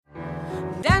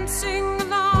dancing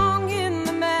along in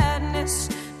the madness.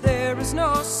 There is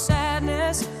no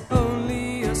sadness,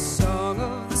 only a song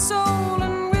of the soul,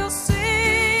 and we'll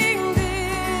sing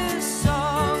this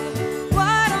song.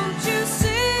 Why don't you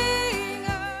sing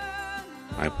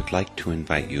along? I would like to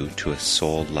invite you to a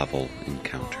soul-level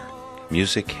encounter.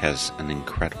 Music has an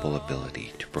incredible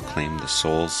ability to proclaim the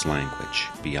soul's language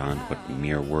beyond what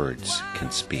mere words can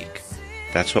speak.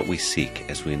 That's what we seek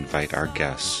as we invite our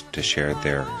guests to share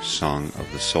their song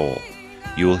of the soul.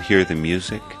 You will hear the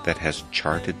music that has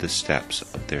charted the steps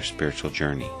of their spiritual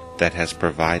journey, that has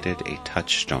provided a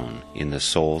touchstone in the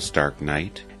soul's dark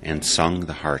night and sung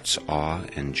the heart's awe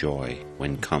and joy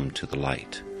when come to the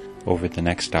light. Over the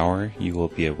next hour, you will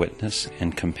be a witness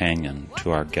and companion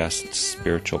to our guests'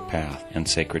 spiritual path and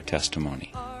sacred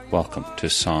testimony. Welcome to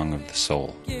Song of the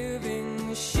Soul.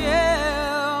 Giving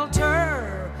shelter,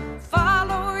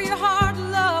 follow your heart,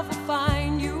 love will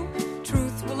find you,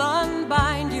 truth will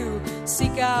unbind you,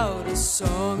 seek out a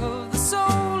song of the soul,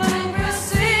 and we'll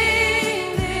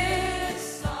sing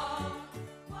this song.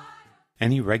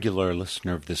 Any regular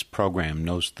listener of this program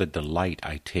knows the delight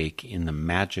I take in the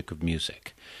magic of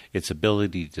music, its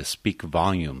ability to speak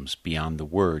volumes beyond the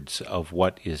words of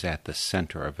what is at the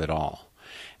center of it all.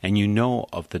 And you know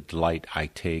of the delight I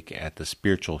take at the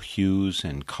spiritual hues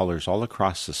and colors all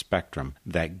across the spectrum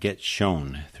that get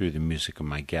shown through the music of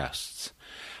my guests.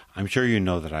 I'm sure you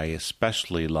know that I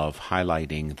especially love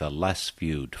highlighting the less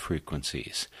viewed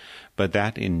frequencies, but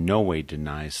that in no way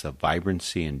denies the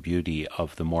vibrancy and beauty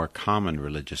of the more common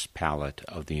religious palette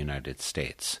of the United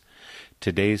States.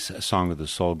 Today's Song of the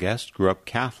Soul guest grew up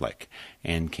Catholic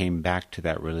and came back to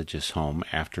that religious home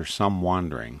after some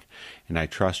wandering, and I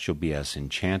trust you'll be as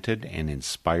enchanted and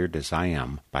inspired as I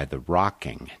am by the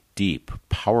rocking, deep,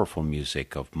 powerful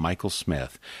music of Michael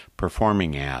Smith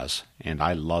performing as, and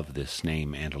I love this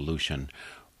name and illusion,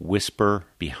 Whisper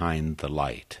Behind the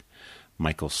Light.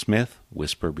 Michael Smith,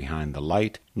 Whisper Behind the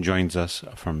Light, joins us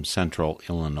from Central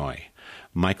Illinois.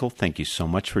 Michael, thank you so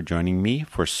much for joining me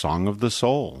for Song of the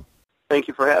Soul. Thank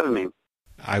you for having me.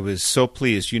 I was so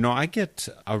pleased. You know, I get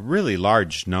a really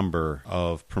large number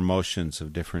of promotions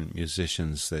of different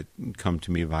musicians that come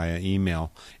to me via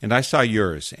email, and I saw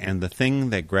yours, and the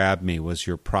thing that grabbed me was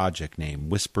your project name,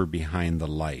 Whisper Behind the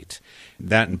Light.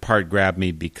 That in part grabbed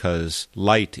me because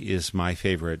light is my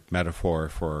favorite metaphor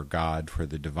for God, for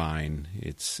the divine.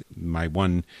 It's my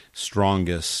one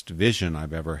strongest vision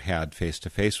I've ever had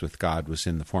face-to-face with God was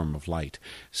in the form of light.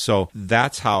 So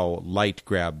that's how light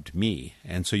grabbed me,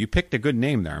 and so you picked a good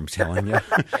name there, I'm telling you.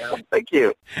 Thank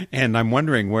you. And I'm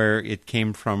wondering where it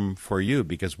came from for you,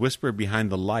 because Whisper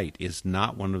Behind the Light is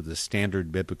not one of the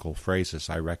standard biblical phrases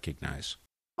I recognize.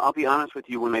 I'll be honest with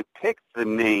you, when I picked the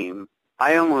name,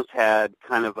 I almost had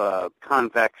kind of a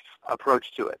convex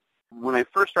approach to it. When I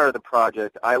first started the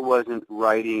project, I wasn't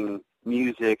writing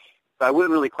music. I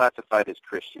wouldn't really classify it as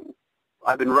Christian.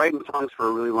 I've been writing songs for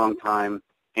a really long time,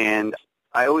 and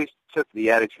I always took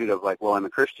the attitude of like, well, I'm a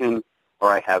Christian or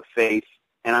I have faith,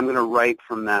 and I'm going to write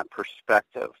from that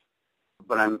perspective.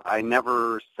 But I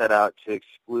never set out to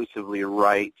exclusively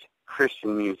write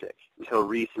Christian music until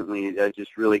recently. That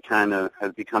just really kind of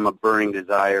has become a burning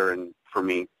desire for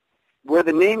me. Where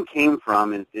the name came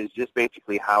from is just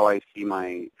basically how I see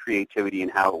my creativity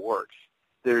and how it works.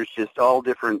 There's just all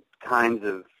different kinds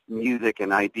of music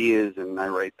and ideas, and I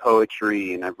write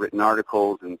poetry, and I've written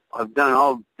articles, and I've done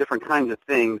all different kinds of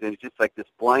things, and it's just like this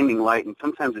blinding light, and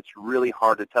sometimes it's really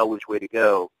hard to tell which way to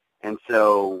go. And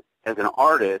so as an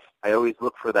artist, I always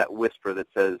look for that whisper that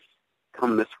says,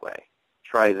 come this way,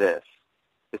 try this.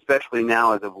 Especially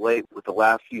now as of late with the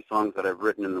last few songs that I've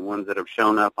written and the ones that have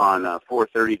shown up on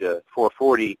 430 to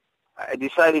 440, I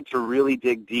decided to really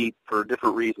dig deep for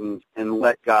different reasons and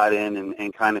let God in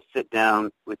and kind of sit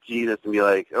down with Jesus and be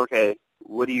like, okay,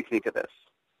 what do you think of this?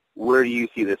 Where do you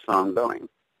see this song going?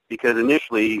 Because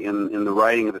initially in the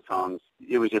writing of the songs,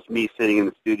 it was just me sitting in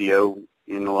the studio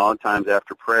a lot of times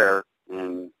after prayer,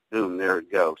 and boom, there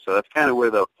it goes. So that's kind of where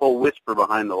the whole Whisper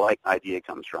Behind the Light idea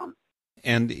comes from.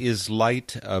 And is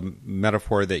light a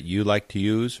metaphor that you like to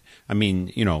use? I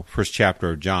mean, first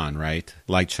chapter of John, right?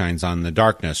 Light shines on the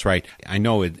darkness, right? I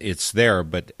know it's there,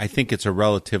 but I think it's a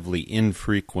relatively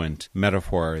infrequent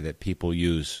metaphor that people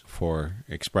use for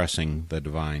expressing the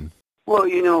divine. Well,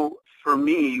 for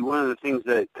me, one of the things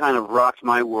that kind of rocked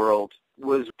my world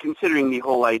was considering the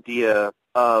whole idea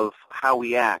of how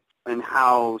we act and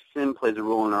how sin plays a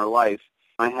role in our life.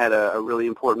 I had a really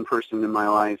important person in my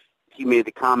life. He made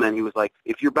the comment, he was like,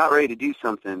 if you're about ready to do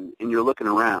something and you're looking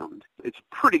around, it's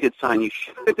a pretty good sign you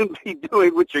shouldn't be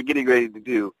doing what you're getting ready to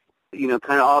do.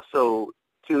 Kind of also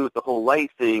tune with the whole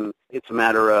light thing, it's a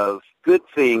matter of good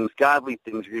things, godly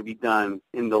things are going to be done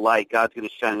in the light. God's going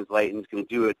to shine his light and he's going to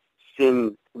do it.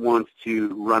 Sin wants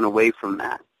to run away from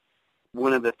that.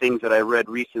 One of the things that I read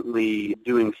recently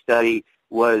doing study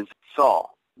was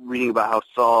Saul, reading about how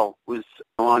Saul was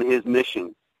on his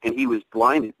mission and he was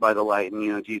blinded by the light.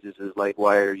 And, Jesus is like,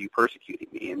 why are you persecuting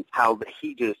me? And how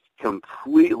he just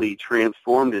completely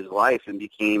transformed his life and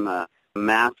became a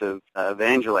massive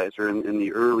evangelizer in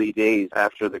the early days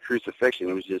after the crucifixion.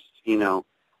 It was just,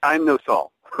 I'm no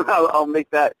Saul. I'll make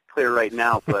that clear right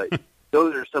now, but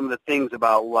those are some of the things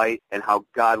about light and how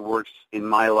God works in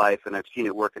my life, and I've seen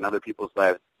it work in other people's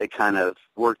lives. They kind of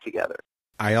work together.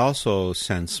 I also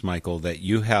sense, Michael, that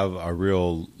you have a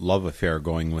real love affair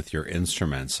going with your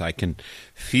instruments. I can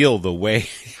feel the way,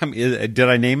 did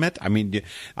I name it? I mean,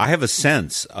 I have a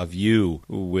sense of you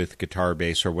with guitar,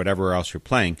 bass, or whatever else you're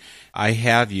playing. I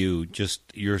have you just,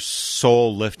 your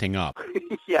soul lifting up.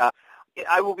 Yeah.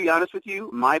 I will be honest with you,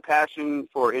 my passion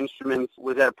for instruments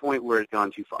was at a point where it's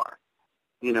gone too far.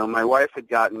 My wife had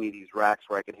gotten me these racks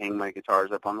where I could hang my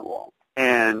guitars up on the wall.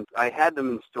 And I had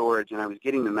them in storage, and I was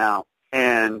getting them out.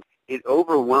 And it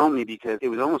overwhelmed me because it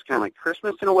was almost kind of like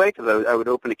Christmas in a way, because I would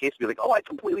open a case and be like, oh, I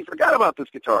completely forgot about this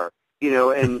guitar.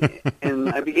 And and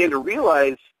I began to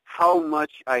realize how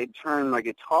much I turned my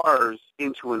guitars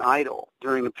into an idol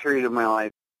during a period of my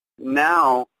life.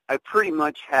 Now, I pretty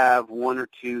much have one or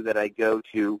two that I go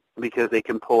to because they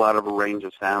can pull out of a range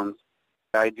of sounds.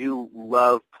 I do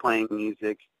love playing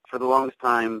music. For the longest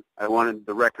time, I wanted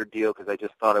the record deal because I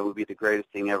just thought it would be the greatest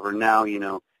thing ever. Now,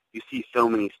 you see so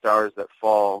many stars that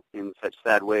fall in such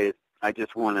sad ways. I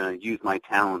just want to use my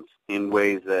talents in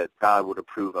ways that God would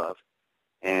approve of.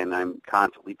 And I'm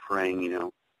constantly praying,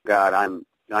 God,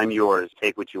 I'm yours.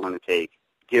 Take what you want to take.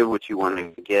 Give what you want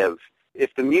to give.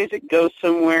 If the music goes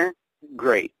somewhere,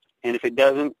 great. And if it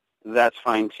doesn't, that's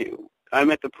fine too.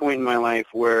 I'm at the point in my life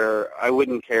where I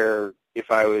wouldn't care if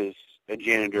I was a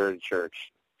janitor at a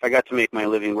church. If I got to make my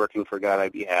living working for God,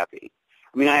 I'd be happy.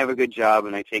 I mean, I have a good job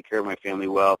and I take care of my family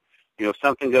well. If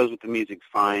something goes with the music,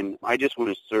 fine. I just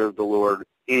want to serve the Lord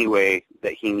any way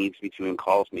that he needs me to and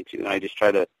calls me to. And I just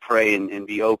try to pray and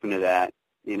be open to that,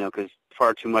 because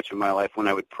far too much of my life when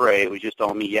I would pray, it was just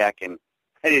all me yakking.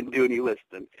 I didn't do any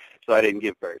listening, so I didn't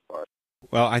get very far.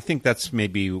 Well, I think that's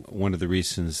maybe one of the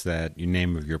reasons that your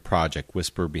name of your project,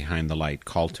 Whisper Behind the Light,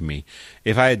 called to me.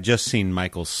 If I had just seen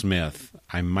Michael Smith,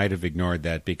 I might have ignored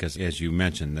that because, as you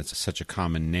mentioned, that's such a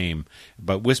common name.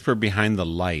 But Whisper Behind the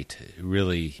Light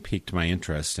really piqued my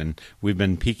interest, and we've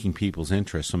been piquing people's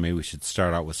interest, so maybe we should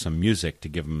start out with some music to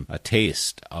give them a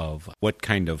taste of what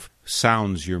kind of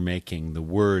sounds you're making, the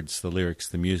words, the lyrics,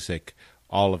 the music,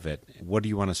 all of it. What do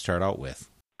you want to start out with?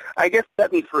 I guess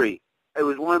Set Me Free. It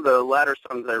was one of the latter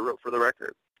songs I wrote for the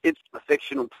record. It's a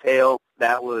fictional tale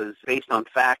that was based on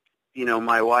fact.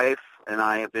 My wife and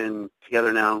I have been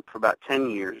together now for about 10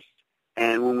 years.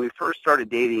 And when we first started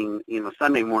dating,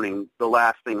 Sunday morning, the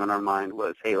last thing on our mind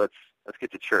was, hey, let's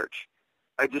get to church.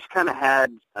 I just kind of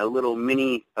had a little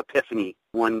mini epiphany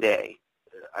one day.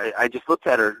 I just looked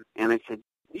at her and I said,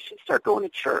 you should start going to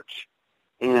church.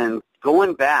 And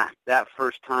going back that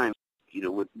first time,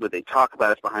 would they talk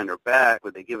about us behind our back?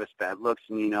 Would they give us bad looks?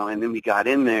 And then we got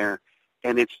in there,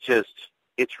 and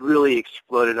it's really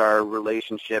exploded our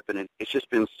relationship, and it's just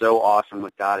been so awesome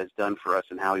what God has done for us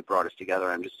and how he brought us together.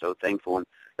 I'm just so thankful. And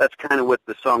that's kind of what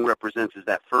the song represents, is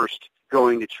that first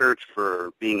going to church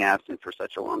for being absent for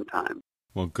such a long time.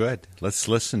 Well, good. Let's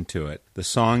listen to it. The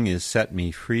song is Set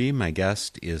Me Free. My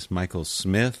guest is Michael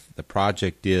Smith. The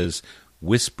project is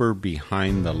Whisper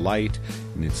Behind the Light,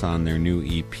 and it's on their new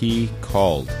EP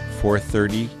called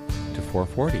 430 to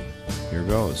 440. Here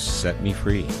goes, Set Me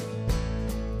Free.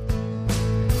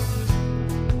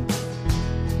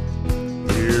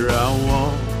 Here I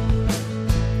walk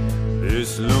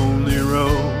this lonely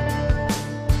road,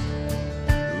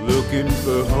 looking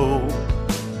for hope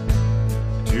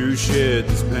to shed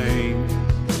this pain.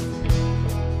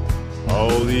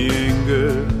 All the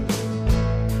anger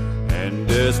and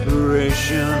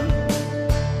desperation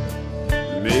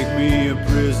make me a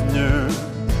prisoner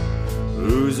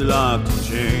who's locked and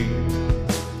chained.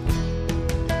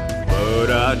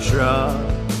 But I try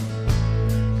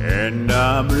and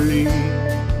I believe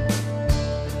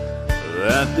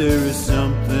that there is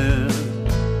something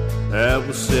that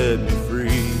will set me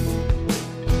free.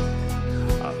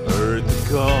 I heard the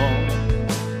call,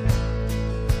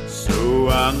 so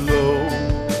I go.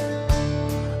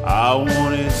 I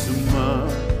wanted so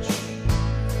much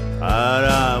that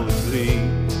I would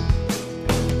plead.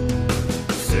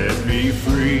 Set me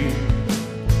free,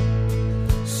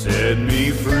 set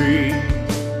me free.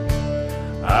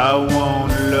 I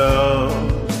want to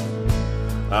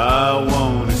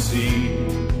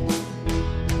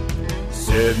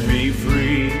set me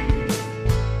free,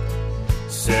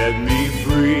 set me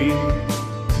free.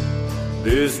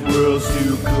 This world's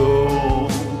too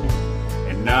cold,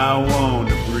 and I want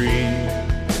to breathe.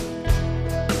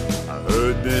 I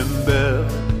heard them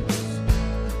bells,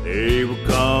 they were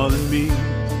calling me.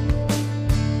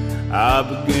 I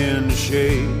began to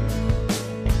shake,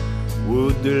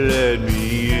 would they let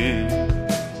me in?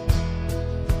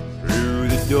 Through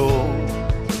the door,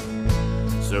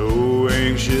 so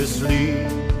anxiously,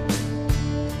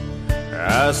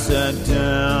 I sat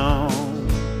down,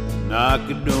 and I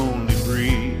could only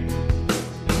breathe.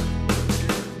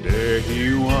 There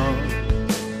he was,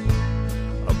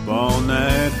 upon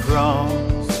that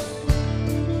cross,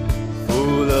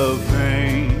 full of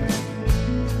pain,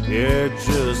 yeah,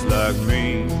 just like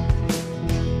me.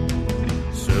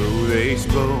 So they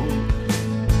spoke,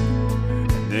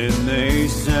 and then they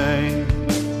sang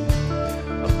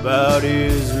about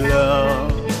his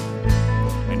love,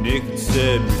 and it could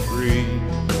set me free.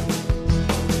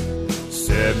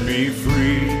 Set me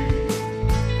free,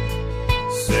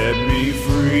 set me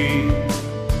free.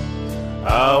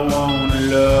 I wanna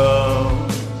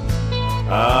love,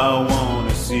 I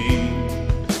wanna see.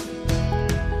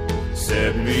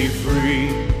 Set me free,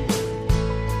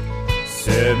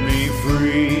 set me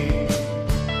free.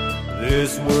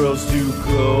 This world's too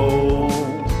cold,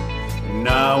 and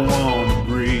I wanna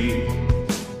breathe.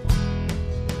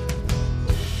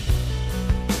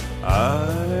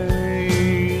 I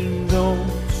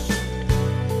don't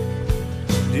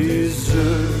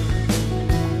deserve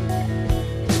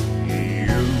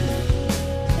you.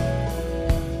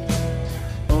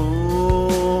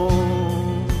 Oh,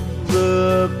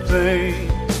 the pain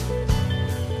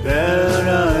that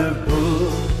I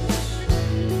put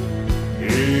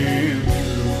in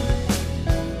you.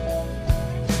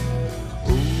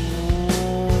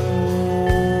 Oh,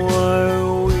 I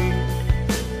weep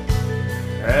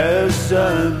as I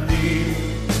kneel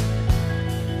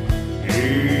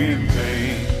in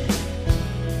pain.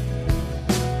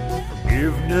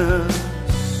 Forgiveness,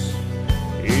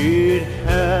 it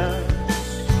has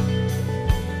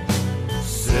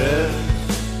set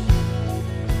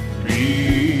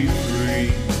me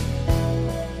free.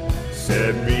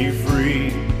 Set me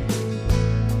free,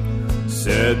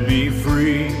 set me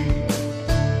free.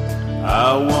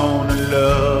 I wanna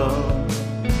love,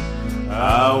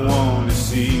 I wanna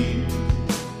see.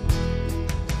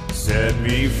 Set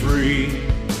me free,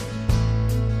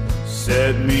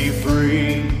 set me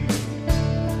free.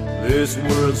 This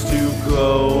world's too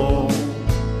cold,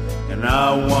 and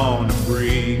I wanna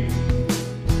breathe.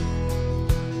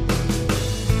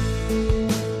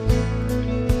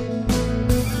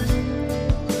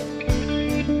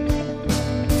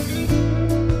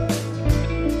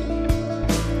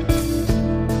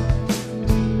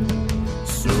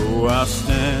 So I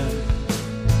stand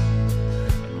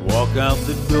and walk out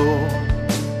the door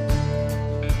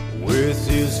with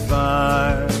his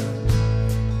fire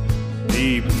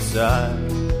deep inside.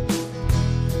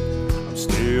 I'm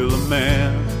still a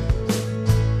man,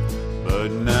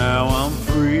 but now I'm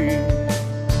free.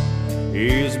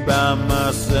 He's by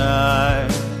my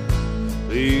side,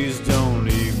 please don't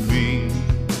leave me.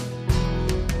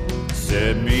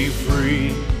 Set me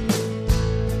free,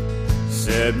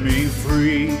 set me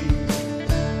free.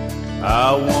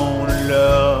 I wanna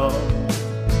love,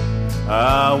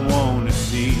 I wanna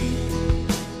see.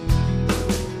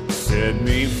 Set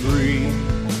me free,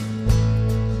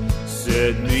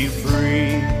 set me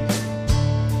free.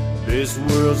 This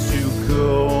world's too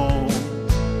cold,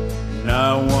 and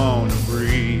I wanna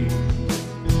breathe.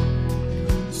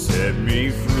 Set me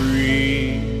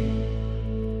free.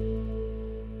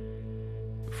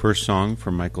 First song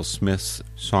from Michael Smith's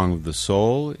Song of the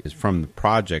Soul is from the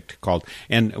project called,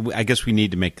 and I guess we need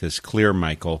to make this clear,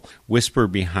 Michael, Whisper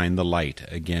Behind the Light,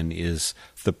 again, is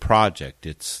the project.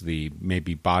 It's the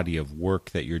maybe body of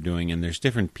work that you're doing, and there's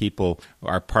different people who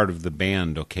are part of the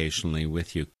band occasionally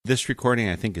with you. This recording,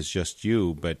 I think, is just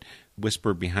you, but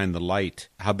Whisper Behind the Light,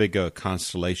 how big a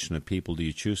constellation of people do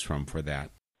you choose from for that?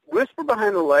 Whisper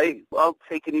Behind the Light, I'll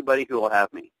take anybody who will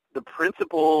have me. The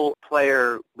principal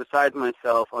player, besides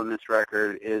myself on this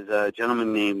record, is a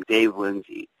gentleman named Dave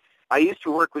Lindsay. I used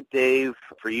to work with Dave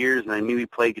for years, and I knew he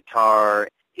played guitar,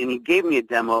 and he gave me a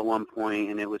demo at one point,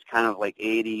 and it was kind of like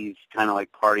 80s, kind of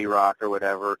like party rock or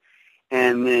whatever.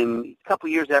 And then a couple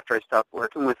years after I stopped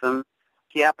working with him,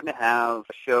 he happened to have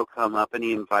a show come up, and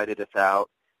he invited us out,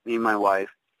 me and my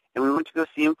wife, and we went to go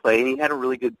see him play, and he had a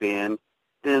really good band.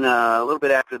 Then a little bit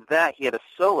after that, he had a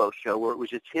solo show where it was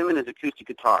just him and his acoustic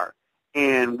guitar.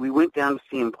 And we went down to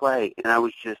see him play, and I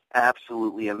was just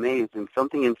absolutely amazed. And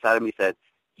something inside of me said,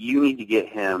 you need to get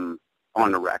him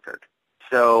on the record.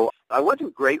 So I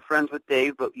wasn't great friends with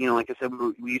Dave, but, like I said,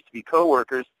 we used to be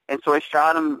coworkers. And so I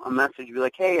shot him a message, be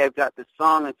like, hey, I've got this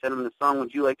song. I sent him the song.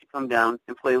 Would you like to come down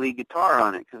and play lead guitar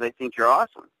on it? Because I think you're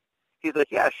awesome. He's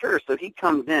like, yeah, sure. So he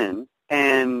comes in,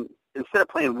 and instead of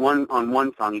playing one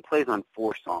song, he plays on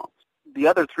 4 songs. The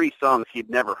other 3 songs he'd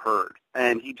never heard.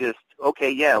 And he just, okay,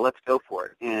 yeah, let's go for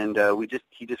it. And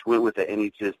he just went with it, and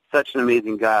he's just such an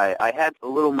amazing guy. I had a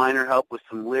little minor help with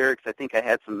some lyrics. I think I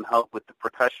had some help with the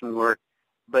percussion work.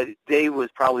 But Dave was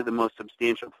probably the most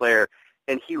substantial player,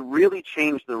 and he really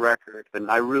changed the record.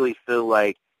 And I really feel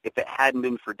like if it hadn't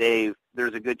been for Dave,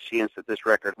 there's a good chance that this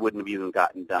record wouldn't have even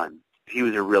gotten done. He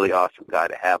was a really awesome guy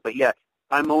to have. But, yeah,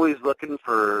 I'm always looking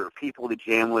for people to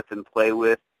jam with and play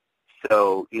with.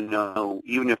 So,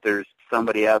 even if there's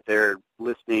somebody out there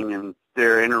listening and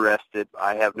they're interested,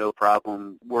 I have no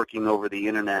problem working over the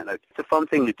Internet. It's a fun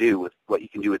thing to do with what you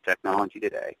can do with technology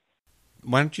today.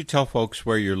 Why don't you tell folks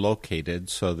where you're located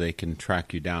so they can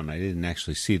track you down? I didn't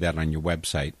actually see that on your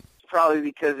website. Probably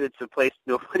because it's a place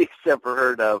nobody's ever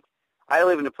heard of. I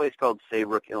live in a place called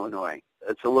Saybrook, Illinois.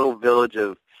 It's a little village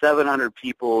of 700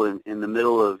 people in the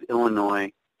middle of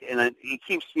Illinois, and it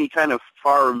keeps me kind of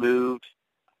far removed.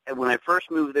 And when I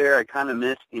first moved there, I kind of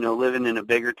missed, living in a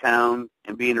bigger town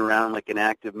and being around like an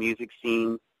active music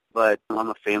scene. But I'm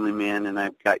a family man, and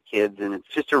I've got kids, and it's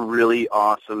just a really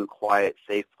awesome, quiet,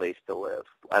 safe place to live.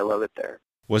 I love it there.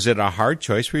 Was it a hard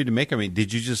choice for you to make? I mean,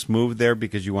 did you just move there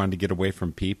because you wanted to get away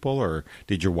from people, or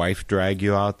did your wife drag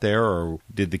you out there, or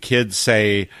did the kids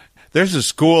say, there's a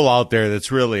school out there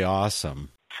that's really awesome?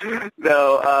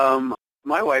 No,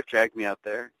 my wife dragged me out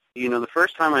there. The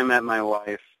first time I met my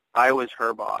wife, I was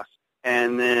her boss.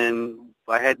 And then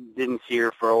I didn't see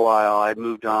her for a while. I'd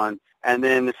moved on. And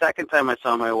then the second time I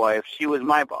saw my wife, she was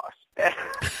my boss.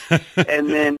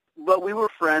 But we were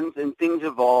friends, and things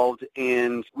evolved,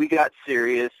 and we got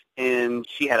serious, and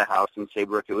she had a house in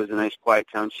Saybrook. It was a nice, quiet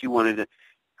town.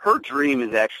 Her dream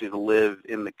is actually to live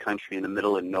in the country in the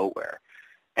middle of nowhere.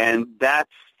 And that's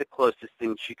the closest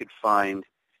thing she could find.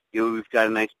 We've got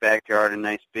a nice backyard, a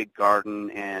nice big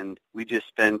garden, and we just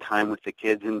spend time with the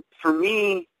kids. And for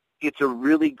me, it's a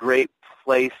really great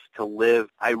place to live.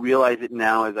 I realize it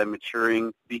now as I'm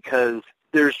maturing because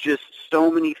there's just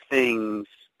so many things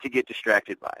to get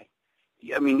distracted by.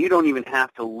 I mean, you don't even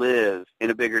have to live in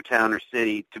a bigger town or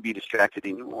city to be distracted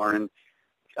anymore. And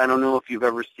I don't know if you've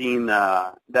ever seen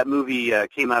that movie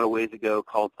came out a ways ago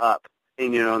called Up.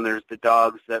 And, and there's the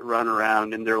dogs that run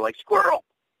around and they're like, squirrel.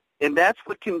 And that's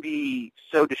what can be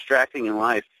so distracting in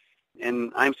life.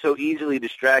 And I'm so easily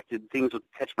distracted, things will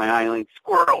catch my eye like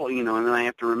squirrel, and then I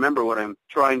have to remember what I'm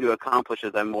trying to accomplish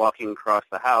as I'm walking across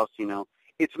the house,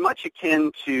 It's much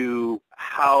akin to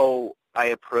how I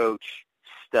approach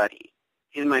study.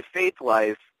 In my faith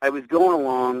life, I was going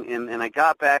along, and I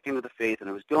got back into the faith, and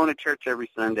I was going to church every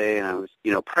Sunday, and I was,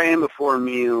 praying before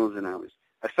meals, and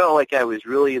I felt like I was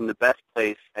really in the best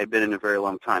place I'd been in a very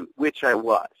long time, which I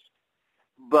was.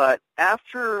 But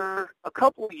after a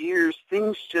couple of years,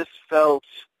 things just felt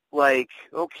like,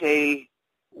 okay,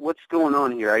 what's going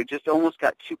on here? I just almost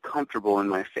got too comfortable in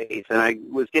my faith, and I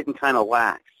was getting kind of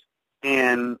lax.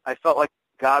 And I felt like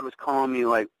God was calling me,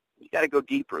 like, you got to go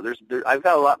deeper. I've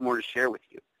got a lot more to share with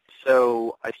you.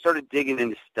 So I started digging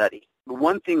into study.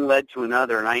 One thing led to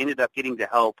another, and I ended up getting to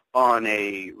help on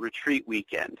a retreat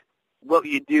weekend. What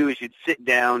you'd do is you'd sit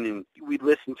down, and we'd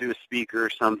listen to a speaker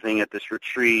or something at this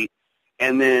retreat.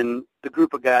 And then the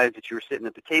group of guys that you were sitting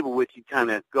at the table with, you'd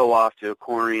kind of go off to a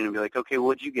corner and be like, okay, well,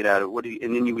 what'd you get out of it?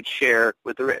 And then you would share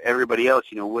with everybody else,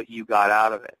 what you got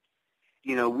out of it.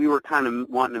 We were kind of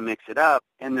wanting to mix it up,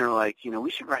 and they're like,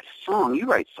 we should write a song. You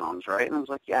write songs, right? And I was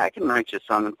like, yeah, I can write you a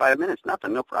song in 5 minutes.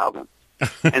 Nothing, no problem.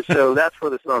 And so that's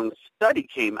where the song Study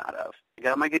came out of. I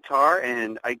got my guitar,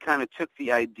 and I kind of took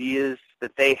the ideas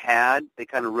that they had. They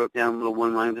kind of wrote down little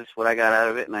one-liners. This is what I got out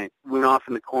of it. And I went off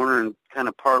in the corner and kind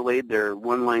of parlayed their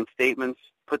one-line statements,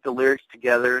 put the lyrics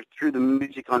together, threw the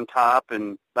music on top,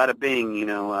 and bada bing,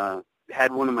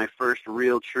 had one of my first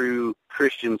real, true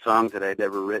Christian songs that I'd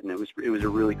ever written. It was a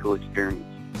really cool experience.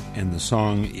 And the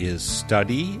song is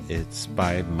Study. It's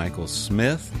by Michael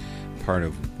Smith, part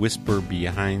of Whisper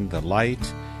Behind the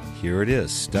Light. Here it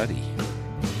is, Study.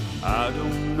 I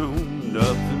don't know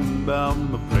nothing about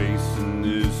my place in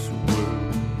this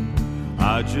world.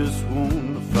 I just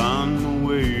want to find my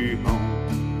way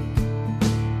home.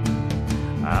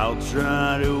 I'll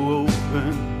try to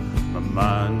open my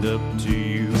mind up to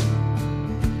you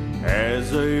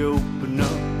as I open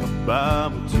up my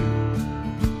Bible too.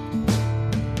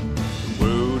 The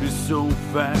world is so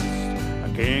fast,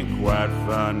 I can't quite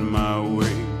find my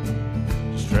way.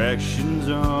 Just Distractions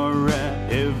are at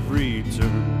every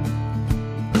turn.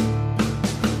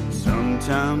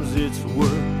 Sometimes it's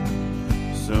work,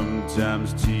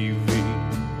 sometimes TV,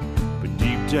 but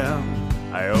deep down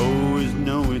I always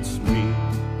know it's me.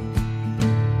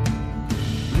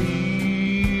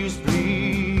 Please,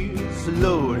 please,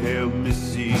 Lord, help me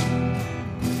see.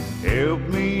 Help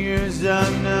me as I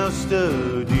now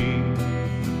study.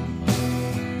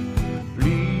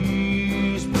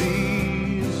 Please,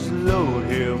 please, Lord,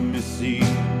 help me see.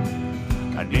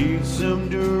 I need some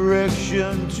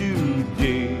direction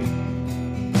today.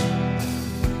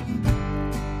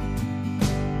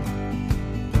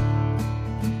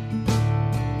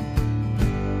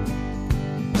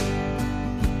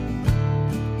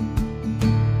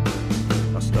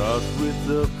 I'll start with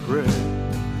a prayer,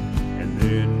 and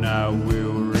then I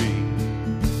will read,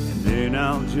 and then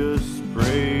I'll just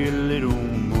pray a little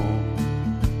more.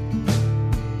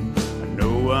 I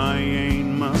know I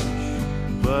ain't much,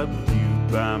 but with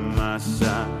you by my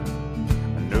side,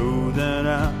 I know that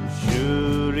I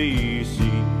surely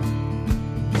see.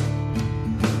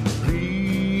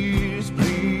 Please,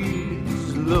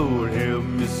 please, Lord, help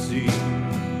me see.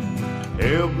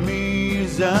 Help me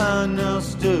as I now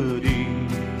study.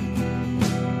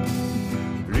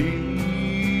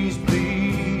 Please,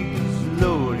 please,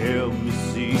 Lord, help me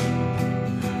see.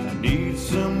 I need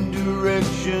some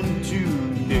direction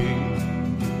today.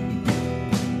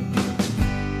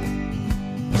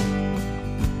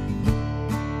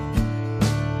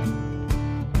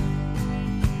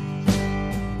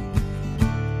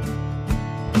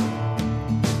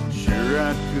 Sure,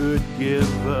 I could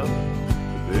give up,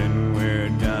 but then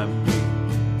where'd I be?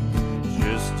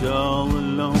 Just all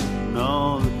alone,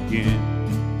 all again.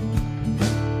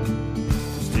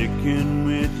 Sticking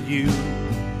with you,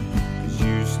 'cause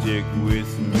you stick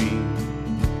with me.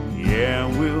 Yeah,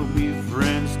 we'll be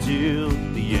friends till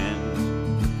the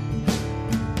end.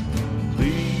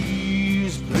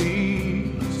 Please,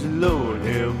 please, Lord,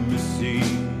 help me see.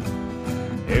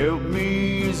 Help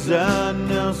me as I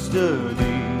now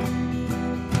study.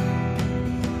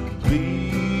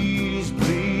 Please,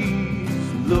 please,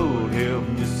 Lord, help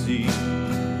me see.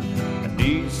 I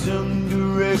need some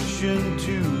direction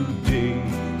today.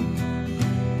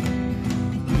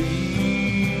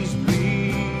 Please,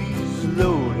 please,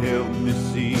 Lord, help me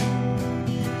see.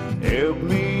 Help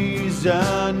me as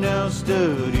I now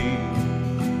study.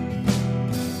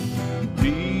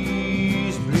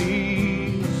 Please,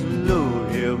 please, Lord,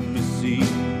 help me see.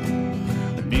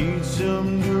 I need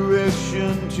some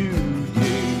direction today.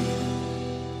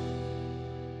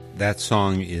 That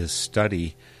song is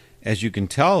Study. As you can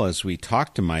tell as we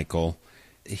talk to Michael,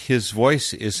 his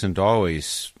voice isn't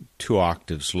always 2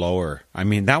 octaves lower. I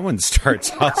mean, that one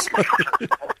starts out.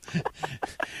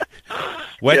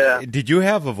 What Yeah. did you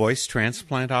have a voice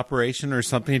transplant operation or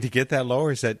something to get that low?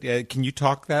 Or is that can you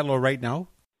talk that low right now?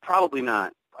 Probably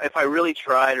not. If I really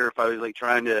tried, or if I was like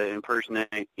trying to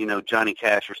impersonate, Johnny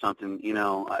Cash or something,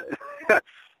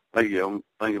 thank you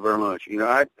very much.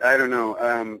 I don't know.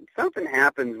 Something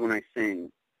happens when I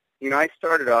sing. I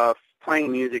started off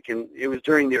playing music, and it was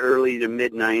during the early to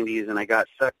mid '90s, and I got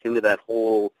sucked into that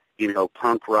whole,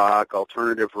 punk rock,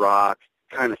 alternative rock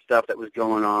kind of stuff that was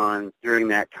going on during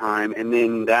that time. And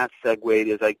then that segued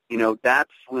is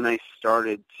that's when I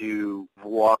started to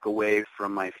walk away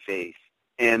from my faith.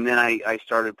 And then I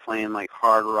started playing like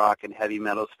hard rock and heavy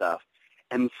metal stuff.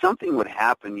 And something would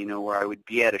happen, where I would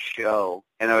be at a show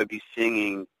and I would be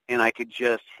singing and I could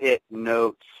just hit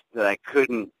notes that I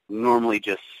couldn't normally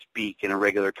just speak in a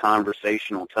regular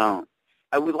conversational tone.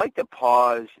 I would like to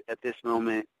pause at this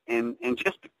moment and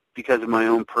just because of my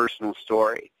own personal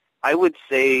story. I would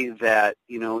say that,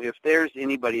 if there's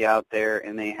anybody out there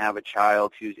and they have a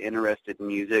child who's interested in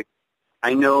music,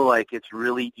 I know it's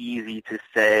really easy to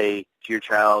say to your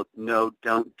child, no,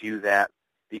 don't do that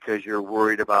because you're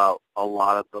worried about a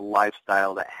lot of the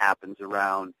lifestyle that happens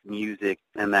around music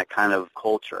and that kind of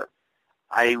culture.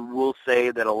 I will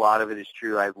say that a lot of it is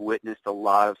true. I've witnessed a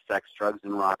lot of sex, drugs,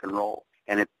 and rock and roll,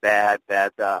 and it's bad,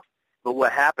 bad stuff. But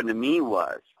what happened to me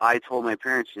was I told my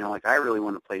parents, I really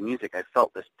want to play music. I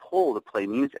felt this pull to play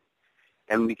music.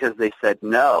 And because they said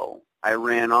no, I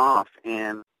ran off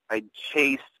and I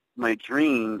chased my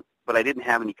dream, but I didn't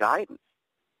have any guidance.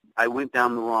 I went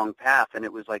down the wrong path, and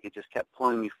it was like it just kept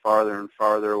pulling me farther and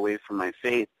farther away from my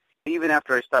faith. Even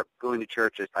after I stopped going to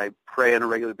church, I pray on a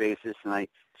regular basis, and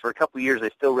for a couple of years I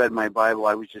still read my Bible.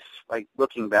 I was just,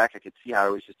 looking back, I could see how I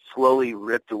was just slowly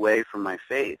ripped away from my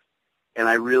faith. And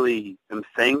I really am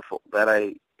thankful that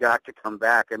I got to come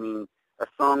back. I mean, a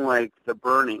song like The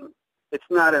Burning, it's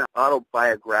not an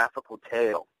autobiographical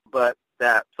tale, but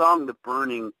that song, The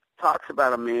Burning, talks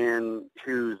about a man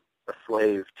who's a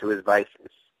slave to his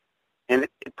vices. And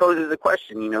it poses a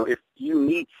question, if you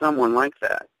meet someone like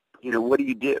that, what do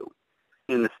you do?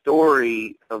 In the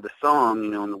story of the song,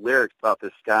 in the lyrics about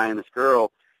this guy and this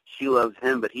girl, she loves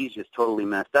him, but he's just totally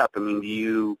messed up. I mean, do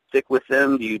you stick with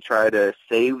them? Do you try to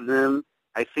save them?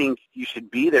 I think you should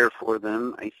be there for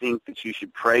them. I think that you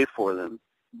should pray for them.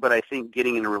 But I think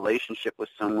getting in a relationship with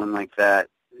someone like that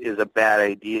is a bad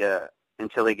idea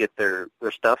until they get their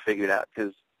stuff figured out.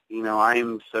 Because,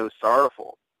 I'm so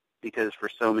sorrowful because for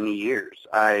so many years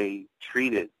I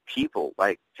treated people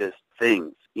like just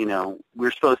things.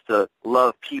 We're supposed to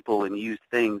love people and use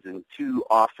things, and too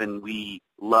often we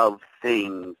love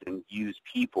things and use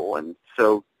people. And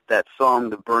so that song,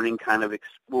 The Burning, kind of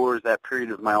explores that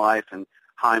period of my life and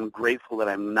how I'm grateful that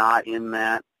I'm not in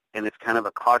that. And it's kind of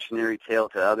a cautionary tale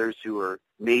to others who are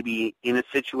maybe in a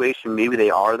situation, maybe they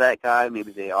are that guy,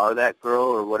 maybe they are that girl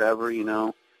or whatever,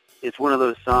 It's one of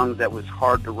those songs that was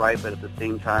hard to write, but at the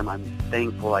same time, I'm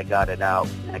thankful I got it out.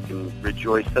 I can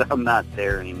rejoice that I'm not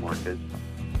there anymore because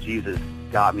Jesus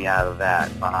got me out of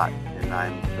that spot, and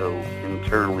I'm so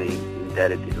internally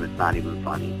indebted to him. It's not even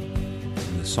funny.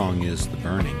 And the song is The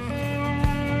Burning.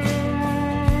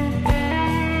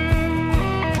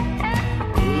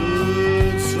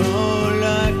 It's all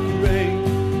like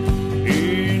rain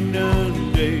in the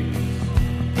days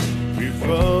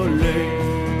before late.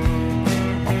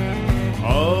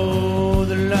 All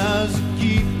the lies that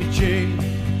keep me chained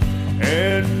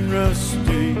and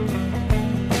rusty,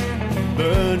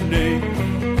 burning.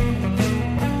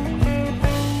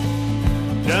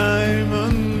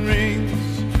 Diamond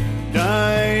rings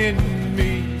die in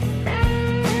me,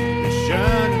 the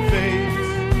shining face,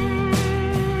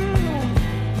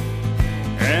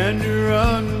 and the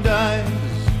run dies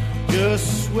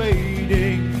just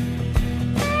waiting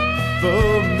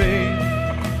for me.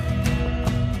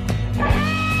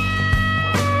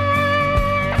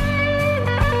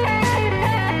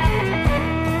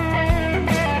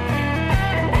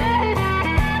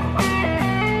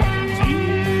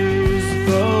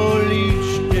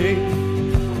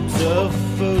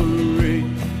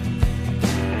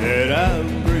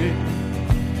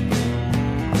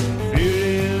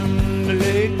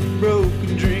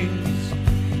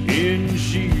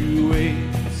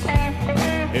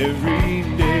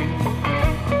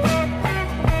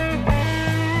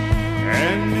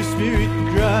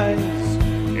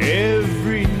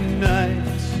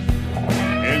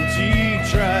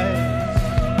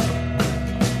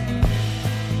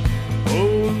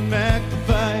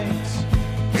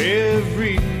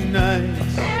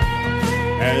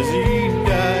 As he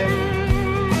died,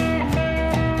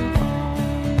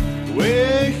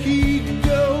 where he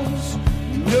goes,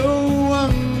 no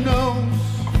one knows.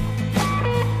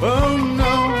 Oh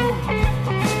no,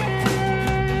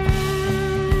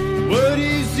 what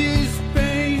is his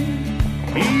pain?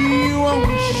 He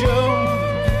won't show.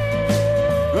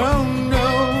 Oh no.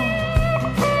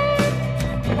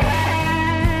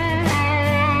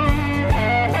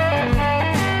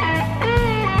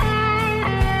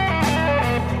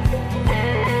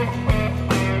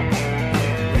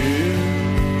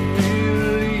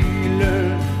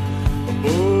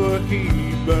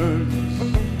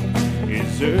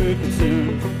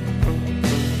 Concern.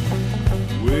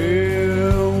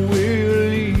 Where will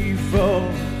he fall?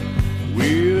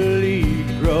 Will he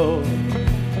crawl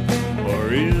or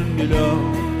end it all?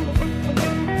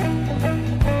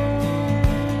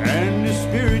 And the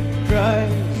spirit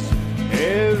cries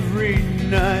every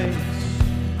night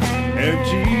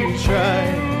empty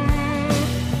tries.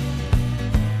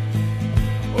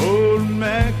 Old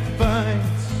Mac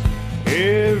fights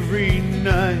every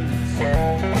night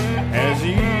as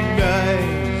he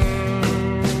dies.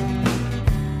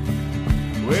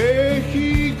 Where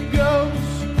he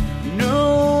goes, no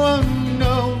one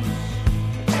knows.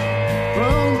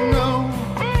 Oh no.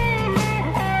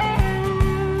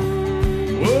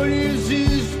 What is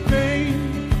his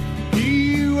pain?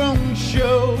 He won't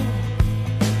show.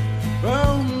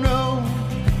 Oh no.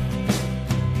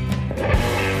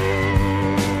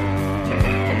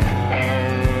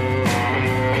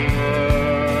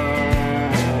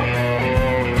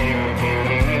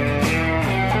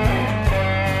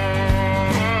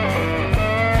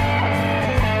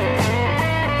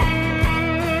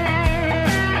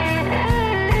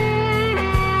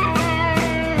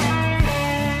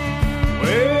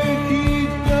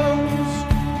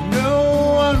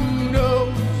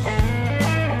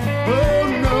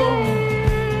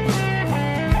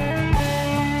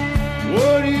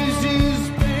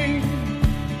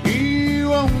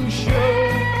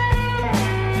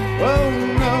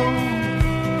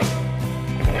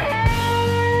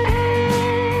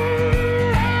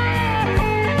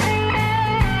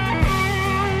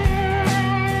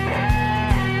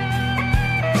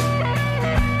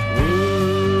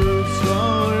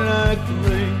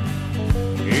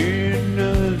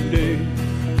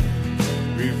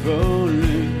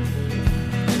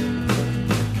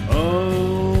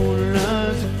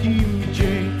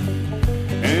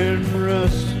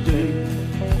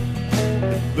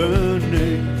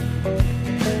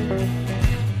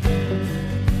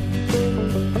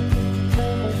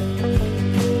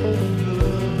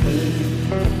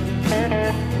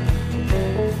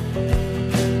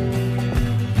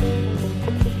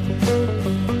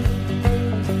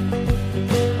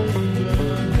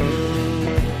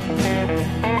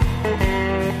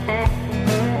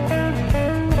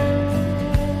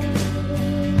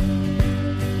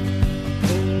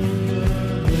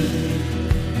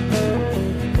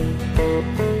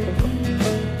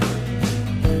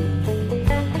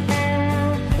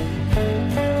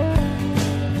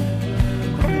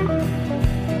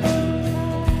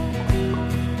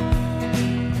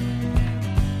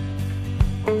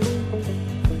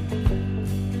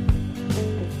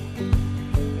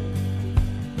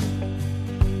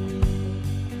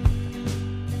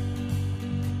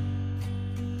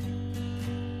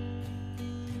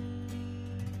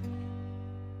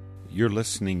 You're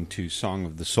listening to Song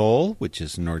of the Soul, which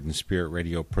is a Northern Spirit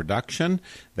Radio production.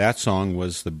 That song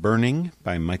was The Burning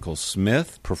by Michael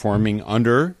Smith, performing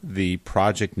under the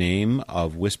project name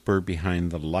of Whisper Behind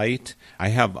the Light. I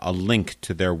have a link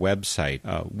to their website,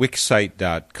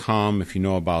 wixsite.com. If you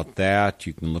know about that,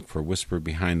 you can look for Whisper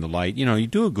Behind the Light. You know, you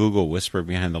do a Google Whisper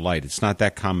Behind the Light. It's not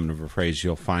that common of a phrase.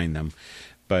 You'll find them.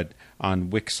 But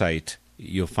on Wixsite,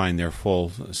 you'll find their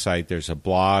full site. There's a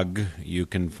blog you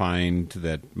can find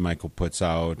that Michael puts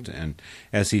out. And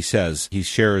as he says, he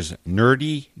shares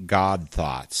nerdy God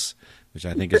thoughts, which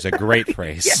I think is a great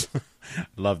phrase.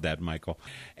 Love that, Michael.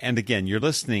 And again, you're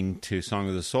listening to Song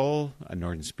of the Soul, a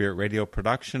Northern Spirit Radio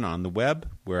production on the web.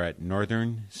 We're at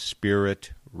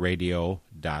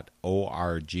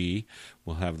northernspiritradio.org.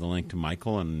 We'll have the link to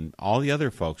Michael and all the other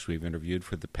folks we've interviewed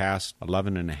for the past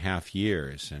 11 and a half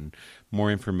years. And more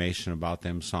information about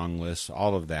them, song lists,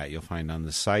 all of that you'll find on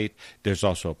the site. There's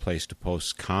also a place to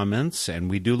post comments, and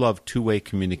we do love two-way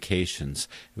communications.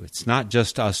 It's not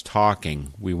just us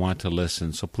talking. We want to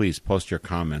listen, so please post your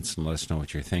comments and let us know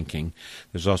what you're thinking.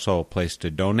 There's also a place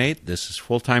to donate. This is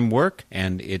full-time work,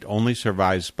 and it only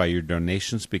survives by your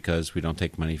donations because we don't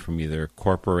take money from either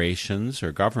corporations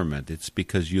or government. It's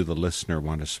because you, the listener,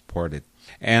 want to support it.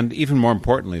 And even more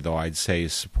importantly, though, I'd say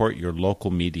support your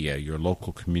local media, your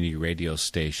local community radio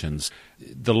stations.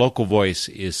 The local voice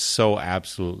is so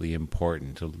absolutely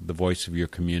important, the voice of your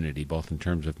community, both in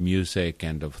terms of music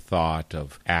and of thought,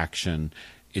 of action.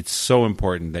 It's so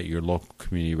important that your local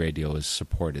community radio is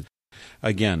supported.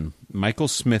 Again, Michael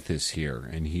Smith is here,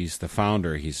 and he's the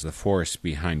founder, he's the force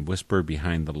behind Whisper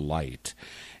Behind the Light.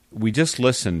 We just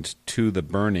listened to The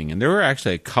Burning, and there were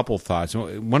actually a couple thoughts.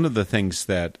 One of the things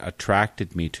that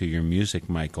attracted me to your music,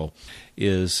 Michael,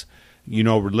 is, you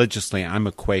know, religiously, I'm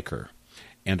a Quaker,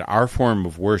 and our form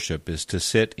of worship is to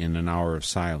sit in an hour of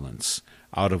silence,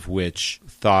 out of which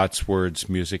thoughts, words,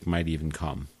 music might even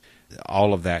come.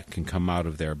 All of that can come out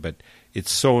of there, but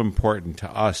it's so important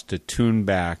to us to tune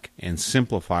back and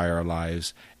simplify our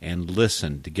lives and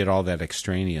listen to get all that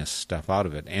extraneous stuff out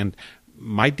of it. And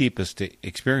my deepest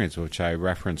experience, which I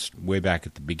referenced way back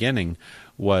at the beginning,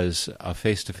 was a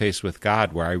face-to-face with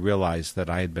God where I realized that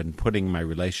I had been putting my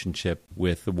relationship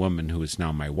with the woman who is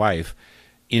now my wife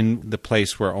in the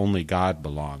place where only God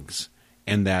belongs.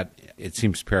 And that, it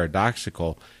seems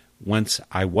paradoxical, once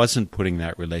I wasn't putting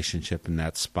that relationship in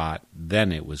that spot,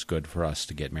 then it was good for us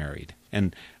to get married.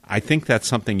 And I think that's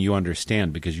something you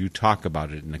understand because you talk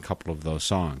about it in a couple of those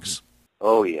songs.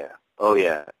 Oh, yeah. Oh,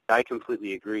 yeah. I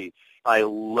completely agree. I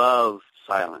love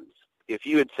silence. If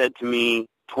you had said to me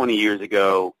 20 years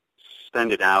ago,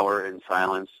 spend an hour in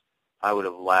silence, I would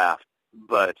have laughed.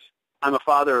 But I'm a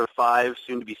father of 5,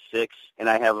 soon to be 6, and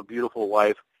I have a beautiful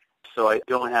wife, so I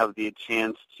don't have the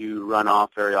chance to run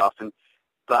off very often.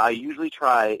 But I usually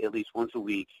try at least once a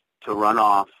week to run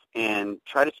off and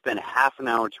try to spend half an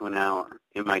hour to an hour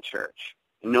in my church.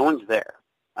 And no one's there.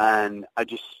 And I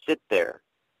just sit there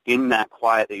in that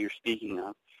quiet that you're speaking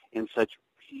of, and such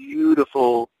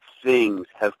beautiful things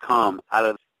have come out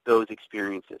of those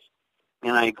experiences.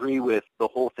 And I agree with the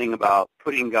whole thing about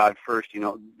putting God first. You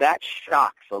know, that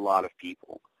shocks a lot of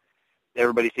people.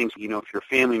 Everybody thinks, you know, if you're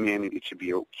a family man, it should be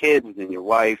your kids, then your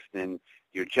wife, then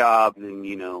your job, then,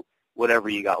 you know, whatever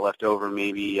you got left over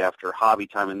maybe after hobby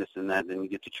time and this and that, then you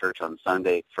get to church on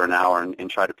Sunday for an hour and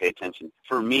try to pay attention.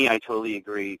 For me, I totally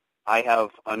agree. I have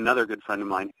another good friend of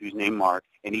mine who's named Mark,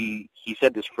 and he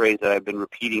said this phrase that I've been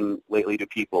repeating lately to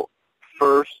people: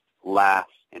 first,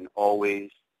 last, and always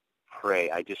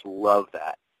pray. I just love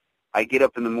that. I get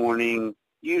up in the morning,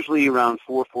 usually around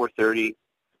 4:30.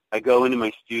 I go into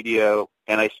my studio,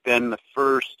 and I spend the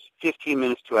first 15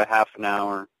 minutes to a half an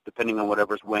hour, depending on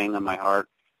whatever's weighing on my heart,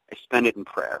 I spend it in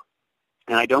prayer.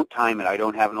 And I don't time it. I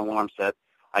don't have an alarm set.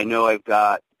 I know I've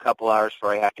got a couple hours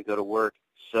before I have to go to work.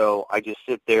 So I just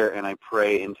sit there and I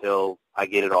pray until I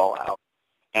get it all out.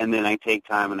 And then I take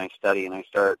time and I study and I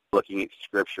start looking at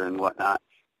Scripture and whatnot.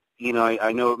 You know,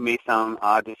 I know it may sound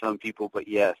odd to some people, but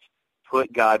yes,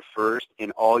 put God first,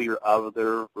 and all your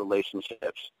other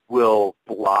relationships will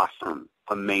blossom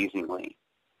amazingly.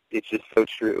 It's just so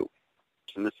true.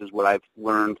 And this is what I've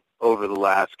learned over the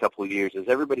last couple of years, is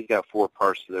everybody's got 4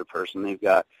 parts to their person. They've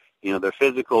got, their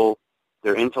physical,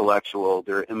 their intellectual,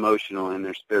 their emotional, and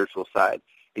their spiritual side.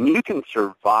 And you can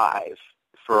survive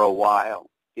for a while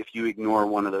if you ignore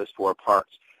one of those 4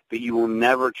 parts, but you will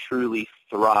never truly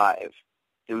thrive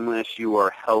unless you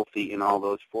are healthy in all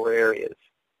those 4 areas.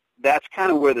 That's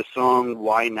kind of where the song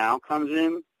Why Now comes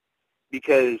in,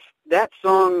 because that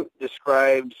song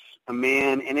describes a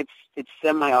man, and it's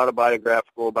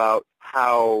semi-autobiographical about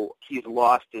how he's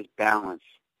lost his balance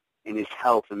and his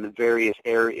health in the various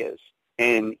areas.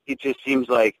 And it just seems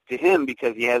like to him,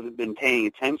 because he hasn't been paying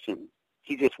attention,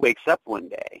 he just wakes up one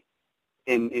day,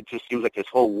 and it just seems like his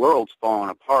whole world's falling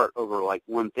apart over like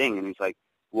one thing, and he's like,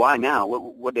 why now?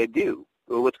 What did I do?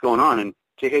 What's going on? And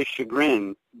to his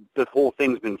chagrin, the whole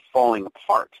thing's been falling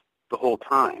apart the whole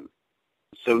time.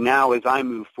 So now as I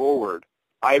move forward,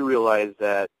 I realize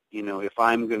that, if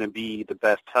I'm going to be the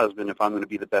best husband, if I'm going to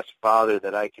be the best father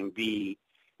that I can be,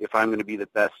 if I'm going to be the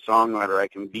best songwriter I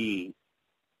can be,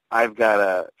 I've got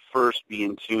to first be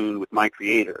in tune with my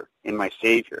Creator and my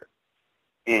Savior.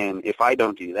 And if I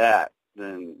don't do that,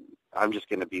 then I'm just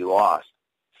going to be lost.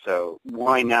 So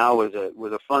Why Now was a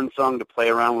fun song to play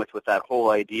around with that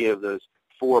whole idea of those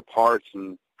 4 parts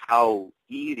and how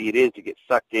easy it is to get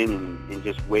sucked in and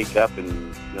just wake up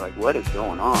and you're like, what is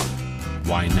going on?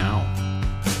 Why now?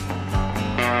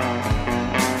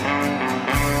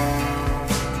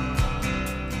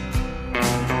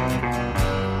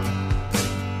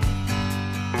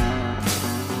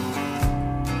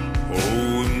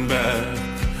 Holding back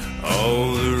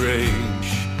all the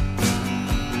rage,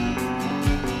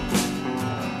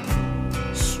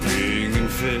 swinging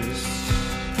fists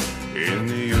in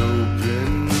the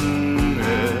open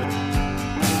air.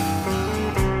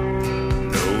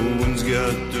 No one's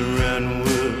got the right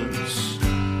words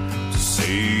to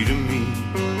say to me,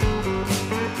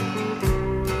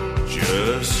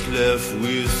 just left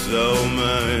with all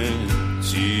my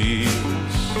tears.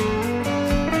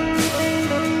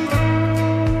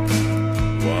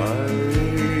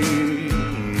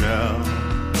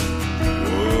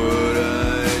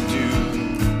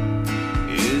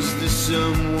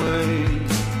 Some way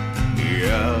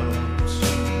out.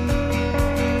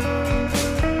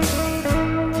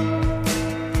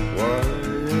 Why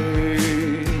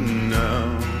now?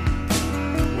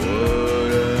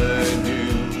 What I do,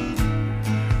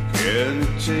 can I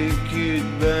take it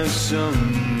back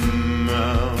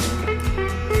somehow?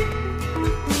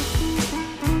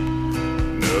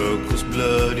 Knuckles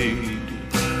bloodied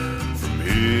from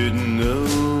hitting the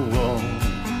wall.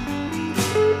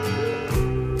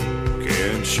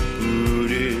 She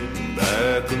put it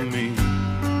back on me.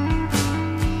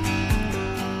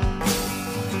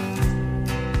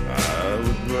 I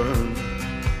would run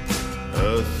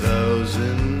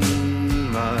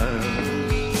 1,000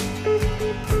 miles,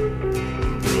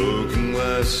 broken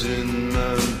glass in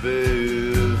my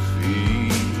bare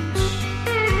feet.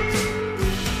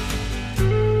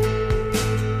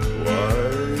 Why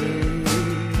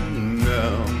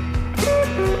now?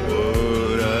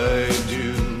 What I do,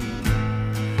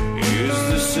 is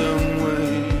there some way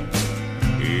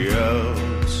out?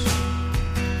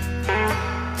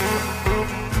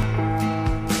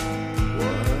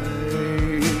 Why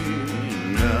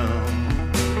now?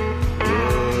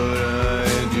 What I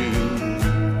do,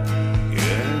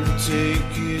 can I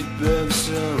take it back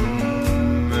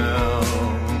somehow?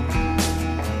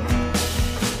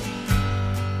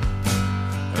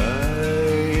 I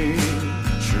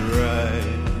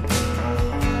tried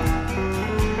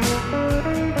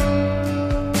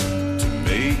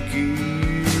make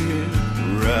it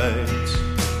right.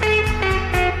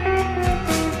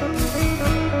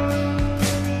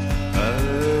 I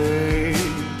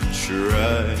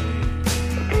try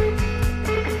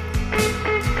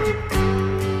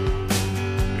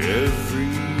every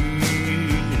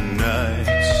night.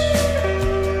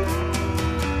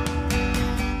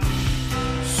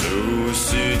 So I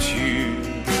sit here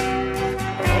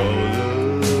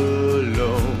all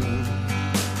alone,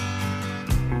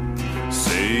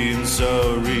 saying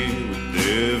sorry with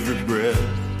every breath.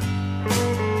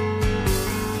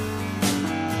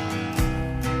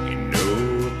 I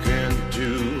can't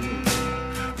do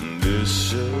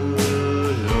this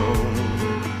alone.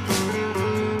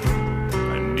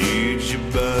 I need you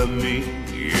by me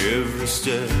every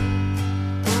step.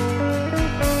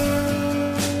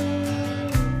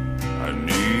 I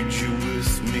need you with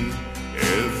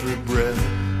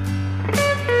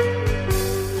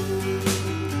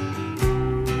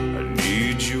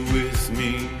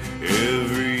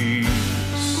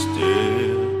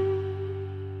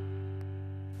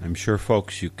I'm sure,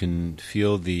 folks, you can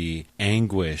feel the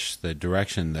anguish, the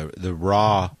direction, the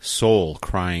raw soul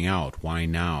crying out, "Why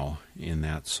now?" in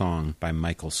that song by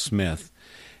Michael Smith.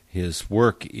 His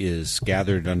work is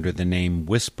gathered under the name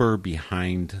Whisper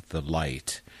Behind the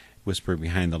Light. Whisper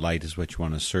Behind the Light is what you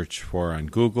want to search for on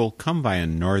Google. Come via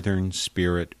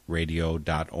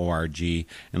northernspiritradio.org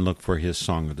and look for his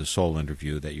Song of the Soul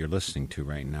interview that you're listening to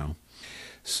right now.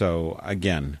 So,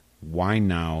 again, Why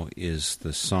Now is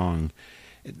the song.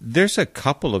 There's a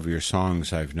couple of your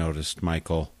songs I've noticed,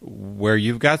 Michael, where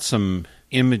you've got some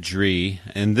imagery,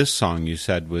 and this song you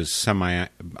said was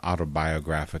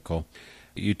semi-autobiographical.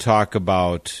 You talk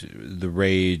about the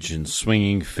rage and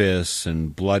swinging fists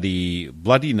and bloody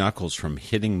knuckles from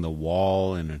hitting the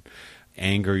wall, and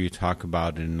anger you talk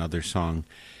about in another song.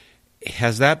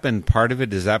 Has that been part of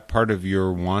it? Is that part of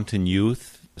your wanton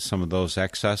youth? Some of those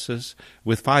excesses?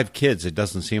 With 5 kids, it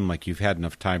doesn't seem like you've had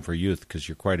enough time for youth because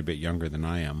you're quite a bit younger than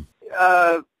I am.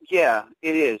 Yeah,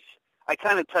 it is. I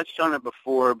kind of touched on it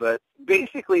before, but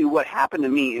basically what happened to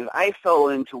me is I fell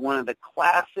into one of the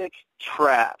classic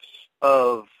traps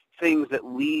of things that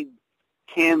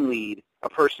can lead a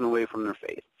person away from their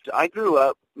faith. So I grew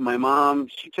up, my mom,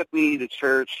 she took me to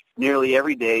church nearly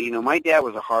every day. You know, my dad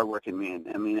was a hardworking man.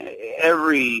 I mean,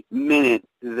 every minute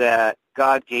that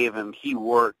God gave him, he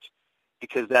worked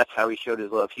because that's how he showed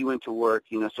his love. He went to work,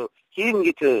 you know, so he didn't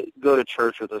get to go to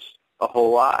church with us a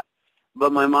whole lot.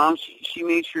 But my mom, she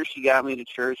made sure she got me to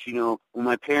church. You know, when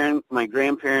my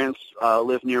grandparents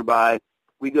lived nearby,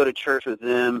 we go to church with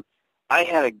them. I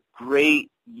had a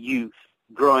great youth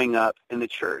growing up in the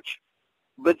church.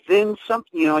 But then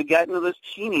I got into those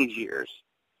teenage years,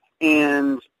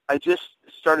 and I just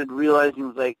started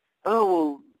realizing, like, oh,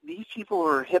 well, these people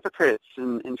are hypocrites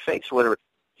and fakes or whatever.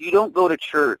 You don't go to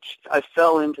church. I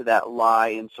fell into that lie,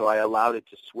 and so I allowed it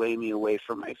to sway me away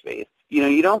from my faith. You know,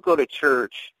 you don't go to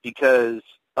church because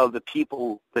of the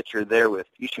people that you're there with.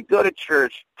 You should go to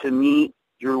church to meet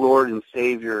your Lord and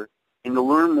Savior and to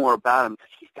learn more about him, because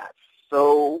he's got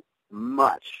so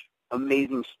much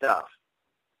amazing stuff.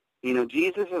 You know,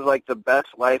 Jesus is like the best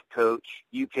life coach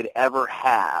you could ever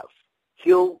have.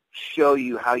 He'll show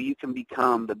you how you can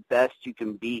become the best you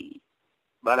can be.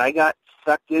 But I got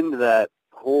sucked into that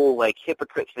whole, like,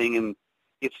 hypocrite thing, and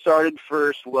it started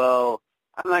first, well,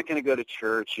 I'm not going to go to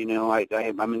church, you know,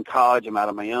 I'm in college, I'm out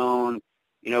on my own,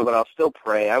 you know, but I'll still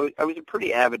pray. I was a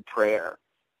pretty avid prayer.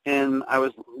 And I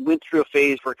went through a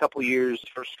phase for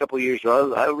first couple of years,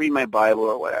 I would read my Bible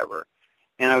or whatever,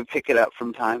 and I would pick it up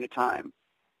from time to time.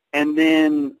 And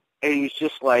then it was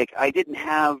just like I didn't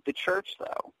have the church,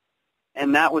 though.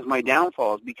 And that was my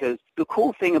downfall, because the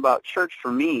cool thing about church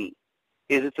for me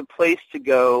is it's a place to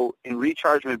go and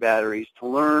recharge my batteries, to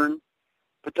learn,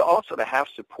 but to have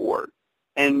support.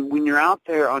 And when you're out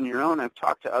there on your own, I've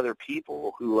talked to other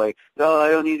people who I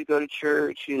don't need to go to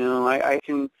church, you know, I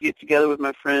can get together with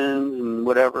my friends and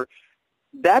whatever.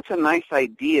 That's a nice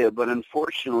idea, but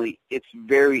unfortunately, it's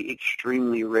very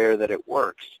extremely rare that it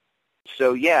works.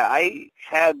 So, yeah, I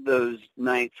had those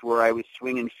nights where I was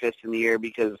swinging fists in the air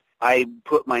because I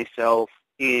put myself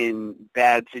in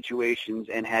bad situations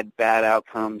and had bad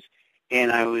outcomes,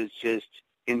 and I was just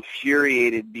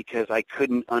infuriated because I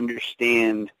couldn't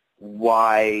understand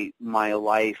why my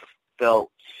life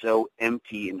felt so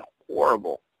empty and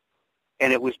horrible.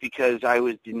 And it was because I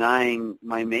was denying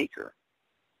my Maker.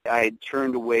 I had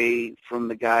turned away from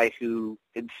the guy who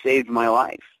had saved my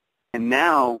life. And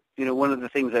now, you know, one of the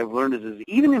things I've learned is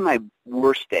even in my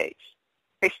worst days,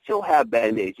 I still have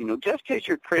bad days. You know, just because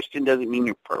you're Christian doesn't mean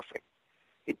you're perfect.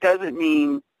 It doesn't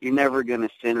mean you're never going to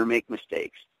sin or make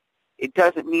mistakes. It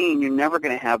doesn't mean you're never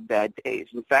going to have bad days.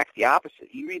 In fact, the opposite.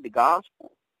 You read the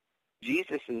gospel.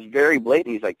 Jesus is very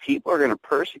blatant. He's like, people are going to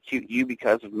persecute you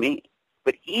because of me.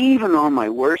 But even on my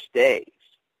worst days,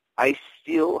 I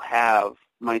still have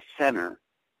my center,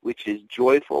 which is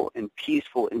joyful and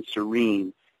peaceful and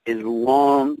serene, as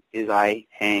long as I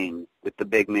hang with the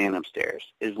big man upstairs,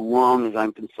 as long as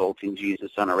I'm consulting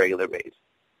Jesus on a regular basis.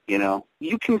 You know,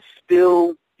 you can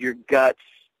spill your guts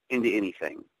into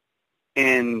anything,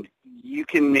 and you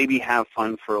can maybe have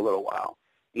fun for a little while.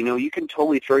 You know, you can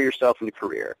totally throw yourself in a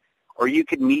career, or you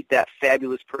could meet that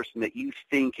fabulous person that you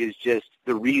think is just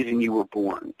the reason you were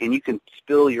born, and you can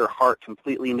spill your heart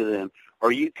completely into them,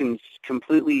 or you can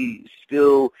completely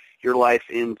spill your life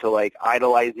into, like,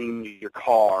 idolizing your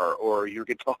car or your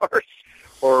guitars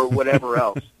or whatever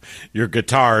else. Your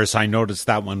guitars, I noticed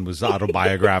that one was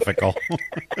autobiographical.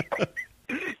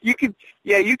 You could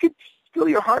spill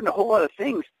your heart in a whole lot of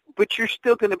things, but you're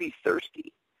still going to be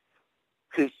thirsty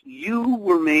because you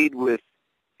were made with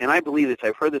and I believe this,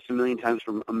 I've heard this a million times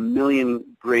from a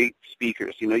million great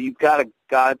speakers, you've got a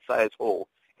God-sized hole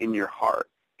in your heart,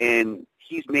 and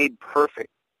he's made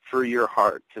perfect for your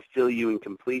heart to fill you and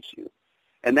complete you.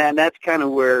 And that's kind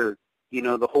of where,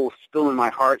 the whole Spill in My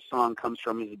Heart song comes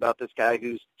from. Is about this guy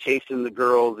who's chasing the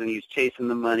girls, and he's chasing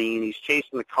the money, and he's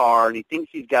chasing the car, and he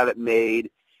thinks he's got it made,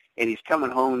 and he's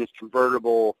coming home in his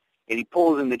convertible, and he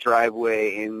pulls in the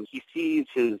driveway, and he sees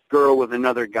his girl with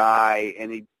another guy,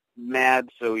 and he's mad,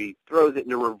 so he throws it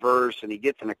into reverse, and he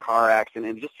gets in a car accident,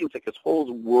 and it just seems like his whole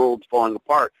world's falling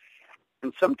apart.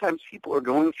 And sometimes people are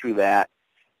going through that,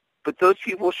 but those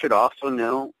people should also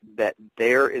know that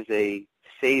there is a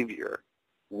Savior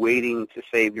waiting to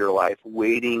save your life,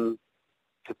 waiting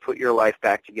to put your life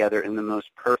back together in the most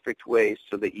perfect way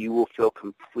so that you will feel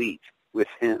complete with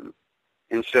him.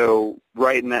 And so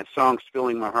writing that song,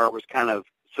 Spilling My Heart, was kind of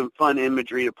some fun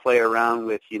imagery to play around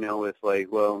with, with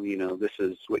like, well, this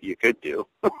is what you could do.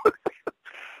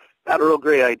 Not a real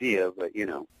great idea, but,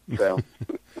 so.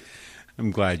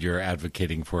 I'm glad you're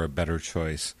advocating for a better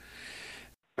choice.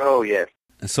 Oh, yes.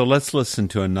 So let's listen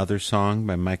to another song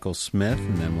by Michael Smith,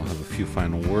 and then we'll have a few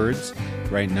final words.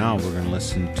 Right now, we're going to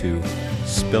listen to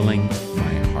Spilling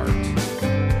My Heart.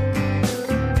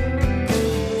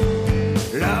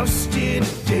 Lost in a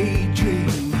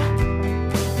daydream,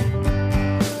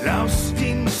 lost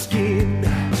in the skin.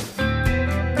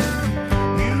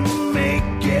 You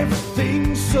make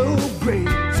everything so great.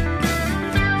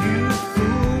 You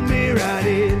pull me right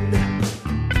in.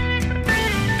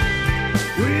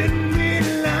 When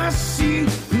will I see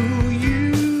who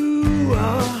you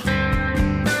are?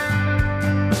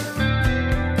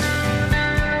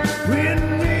 When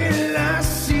will I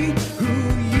see who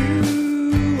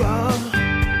you are?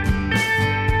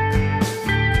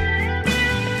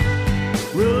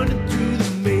 Running through the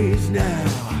maze now,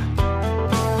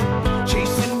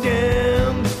 chasing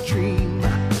down the dream,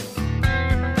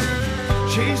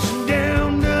 chasing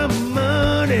down the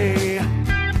money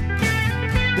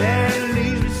that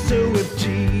leaves me so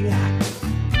empty.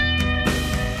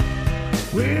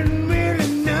 When will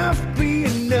enough be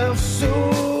enough?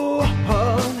 So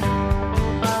hard.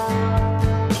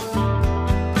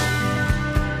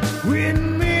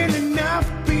 When will enough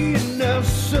be enough?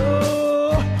 So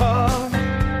hard.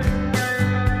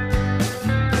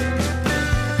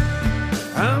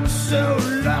 I'm so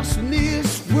lost in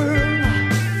this world,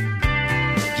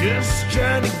 just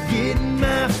trying to get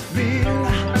my fill,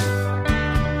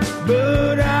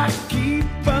 but I keep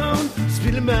on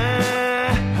spilling my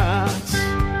heart.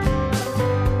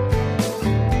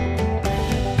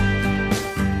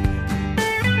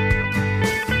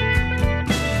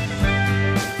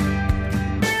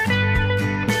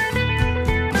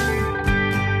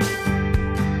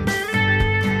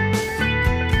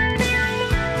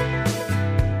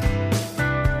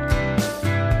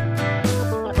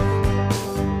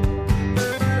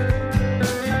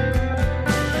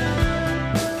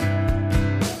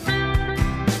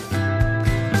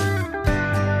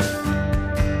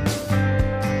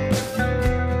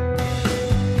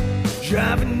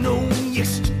 Driving home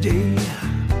yesterday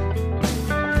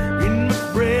in my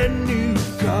brand new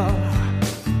car,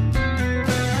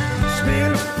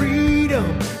 smell of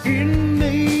freedom in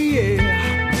the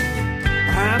air.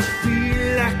 I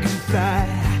feel I can fly.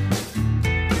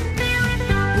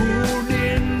 Pulled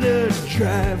in the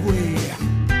driveway,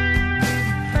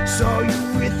 saw you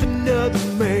with another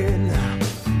man.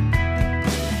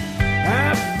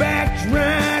 I backed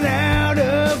right out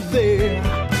of there.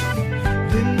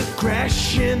 Then the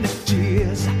crash and the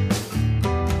tears.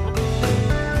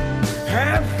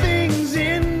 How things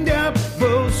end up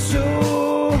oh so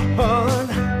hard.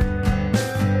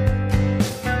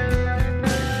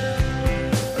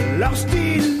 Lost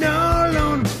in all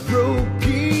on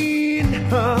broken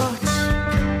hearts.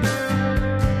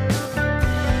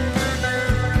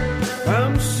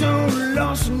 I'm so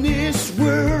lost in this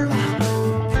world,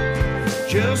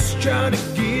 just trying to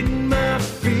get my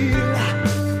feel,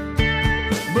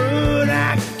 but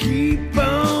I keep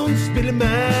on spilling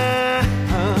my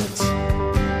heart.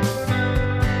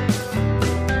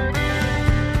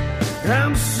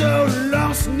 I'm so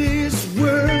lost in this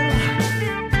world,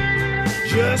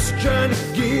 just trying to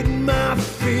get my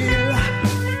fill,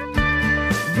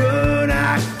 but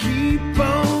I keep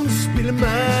on spilling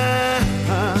my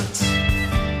heart.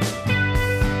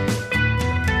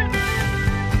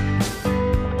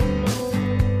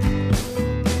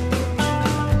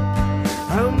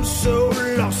 I'm so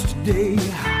lost today,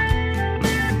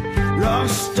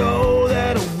 lost all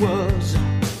that I was.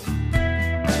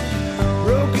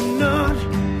 Broken heart,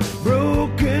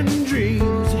 broken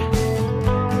dreams.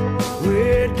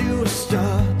 Where do I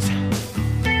start?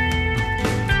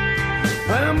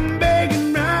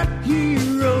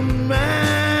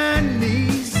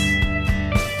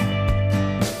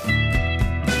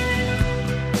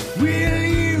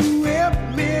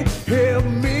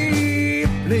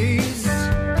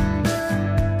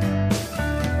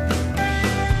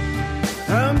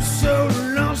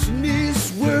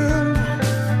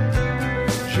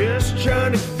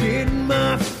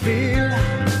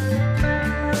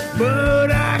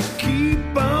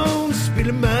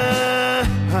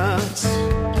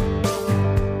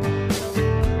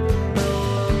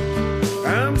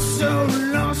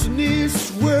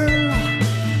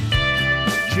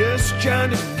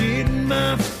 trying to get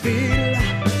my fill,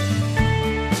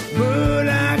 but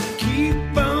I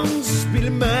keep on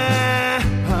spilling my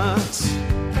heart.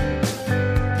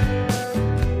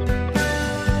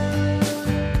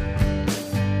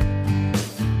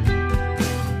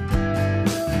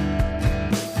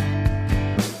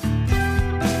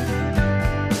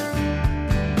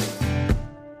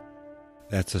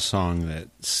 That's a song that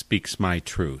speaks my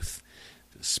truth.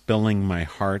 Spilling My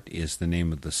Heart is the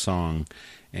name of the song.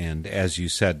 And as you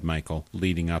said, Michael,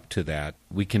 leading up to that,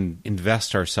 we can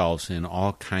invest ourselves in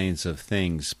all kinds of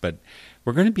things, but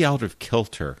we're going to be out of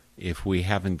kilter if we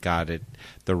haven't got it,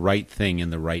 the right thing in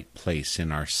the right place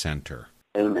in our center.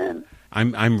 Amen.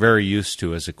 I'm very used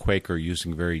to, as a Quaker,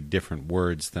 using very different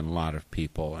words than a lot of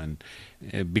people, and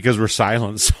because we're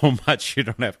silent so much, you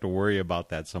don't have to worry about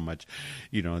that so much.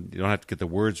 You don't have to get the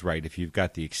words right if you've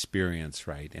got the experience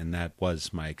right, and that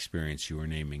was my experience you were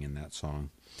naming in that song.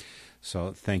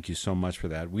 So thank you so much for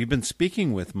that. We've been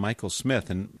speaking with Michael Smith,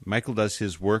 and Michael does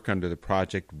his work under the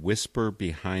project Whisper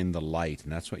Behind the Light,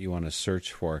 and that's what you want to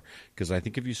search for, because I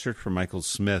think if you search for Michael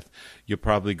Smith, you'll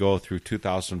probably go through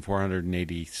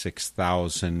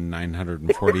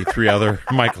 2,486,943 other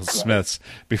Michael Smiths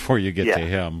before you get to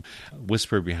him.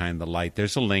 Whisper Behind the Light.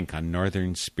 There's a link on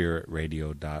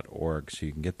northernspiritradio.org, so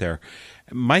you can get there.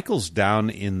 Michael's down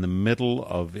in the middle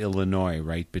of Illinois,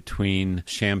 right between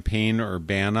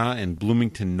Champaign-Urbana and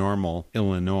Bloomington-Normal,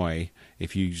 Illinois.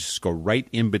 If you just go right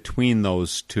in between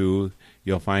those two,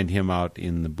 you'll find him out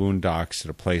in the boondocks at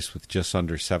a place with just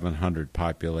under 700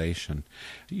 population.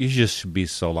 You just should be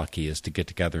so lucky as to get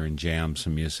together and jam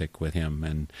some music with him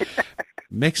and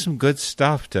make some good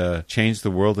stuff to change the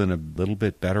world in a little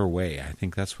bit better way. I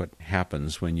think that's what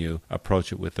happens when you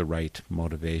approach it with the right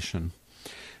motivation.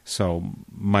 So,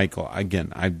 Michael,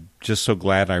 again, I'm just so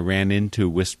glad I ran into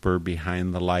Whisper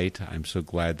Behind the Light. I'm so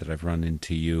glad that I've run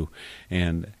into you.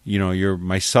 And, you're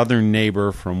my southern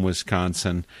neighbor from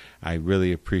Wisconsin. I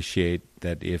really appreciate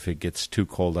that if it gets too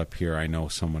cold up here, I know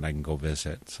someone I can go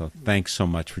visit. So thanks so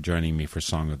much for joining me for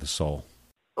Song of the Soul.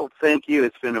 Oh, thank you.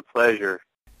 It's been a pleasure.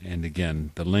 And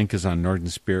again, the link is on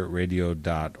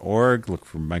northernspiritradio.org. Look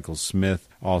for Michael Smith,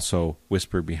 also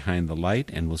Whisper Behind the Light,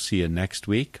 and we'll see you next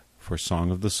week for Song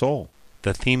of the Soul.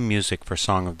 The theme music for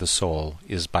Song of the Soul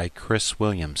is by Chris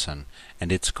Williamson,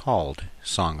 and it's called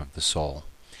Song of the Soul.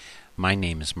 My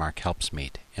name is Mark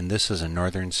Helpsmeet, and this is a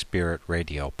Northern Spirit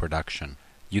Radio production.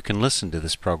 You can listen to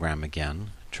this program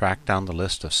again, track down the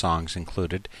list of songs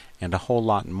included, and a whole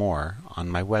lot more on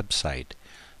my website,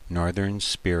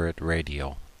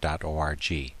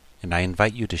 northernspiritradio.org. And I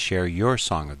invite you to share your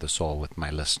Song of the Soul with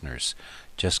my listeners.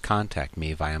 Just contact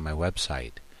me via my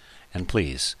website. And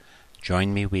please,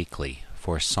 join me weekly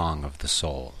for Song of the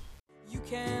Soul. You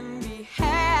can be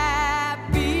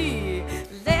happy,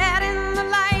 let in the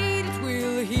light, it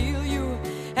will heal you,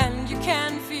 and you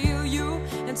can feel you,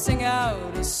 and sing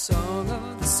out a song